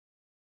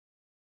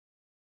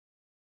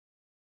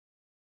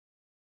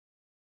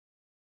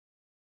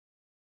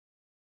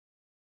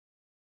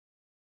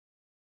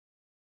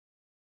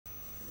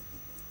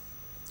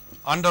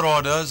under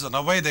orders, and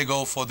away they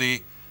go for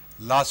the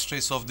last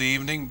race of the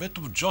evening. Bit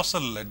of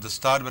jostle at the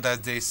start, but as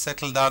they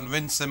settle down,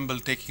 Win Symbol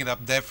taking it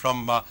up there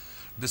from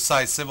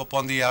Decisive.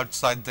 Upon the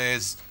outside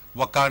there's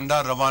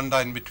Wakanda,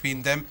 Rwanda in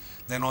between them.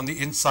 Then on the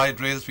inside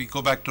rails we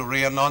go back to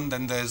Rhiannon.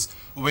 Then there's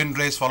Wind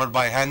Race followed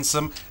by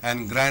Handsome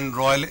and Grand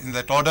Royal in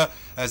that order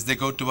as they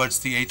go towards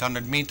the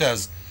 800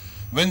 meters.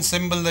 Win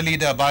Symbol the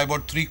leader by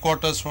about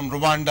 3/4 from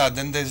Rwanda.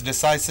 Then there's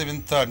Decisive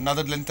in third.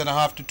 Another length and a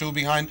half to 2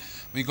 behind.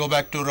 We go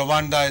back to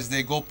Rwanda as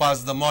they go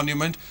past the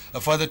monument. A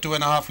further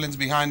 2.5 lengths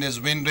behind is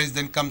Wind Race.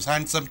 Then comes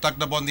Handsome.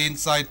 Tucked up on the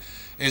inside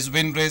is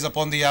Wind Race.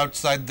 Upon the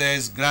outside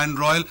there's Grand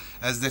Royal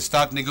as they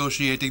start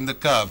negotiating the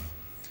curve.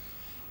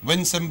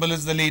 Win Symbol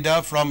is the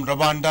leader from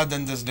Rwanda.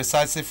 Then there's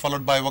Decisive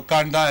followed by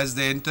Wakanda as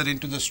they enter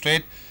into the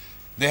straight.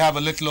 They have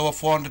a little over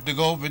 400 to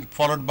go,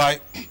 followed by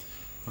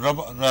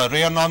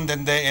Rhiannon.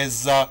 Then there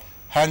is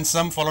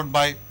Handsome followed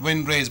by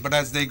Wind Race. But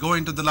as they go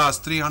into the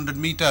last 300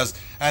 meters,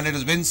 and it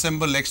is Win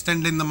Symbol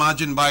extending the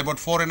margin by about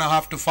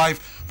 4.5 to 5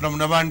 from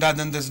Rwanda.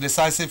 Then there's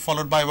Decisive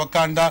followed by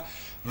Wakanda,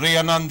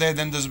 Rhiannon there.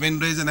 Then there's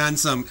Wind Race and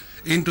Handsome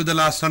into the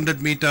last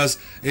 100 meters.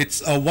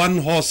 It's a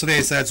one-horse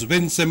race as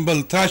Win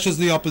Symbol thrashes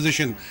the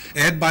opposition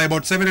ahead by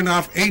about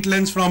 7.5, 8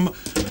 lengths from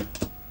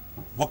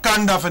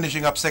Wakanda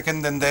finishing up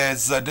second. Then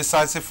there's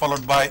Decisive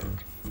followed by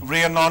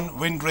Rhiannon,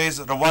 Wind Race,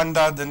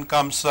 Rwanda. Then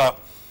comes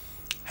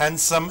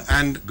Handsome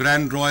and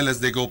Grand Royal as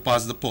they go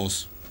past the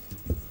post.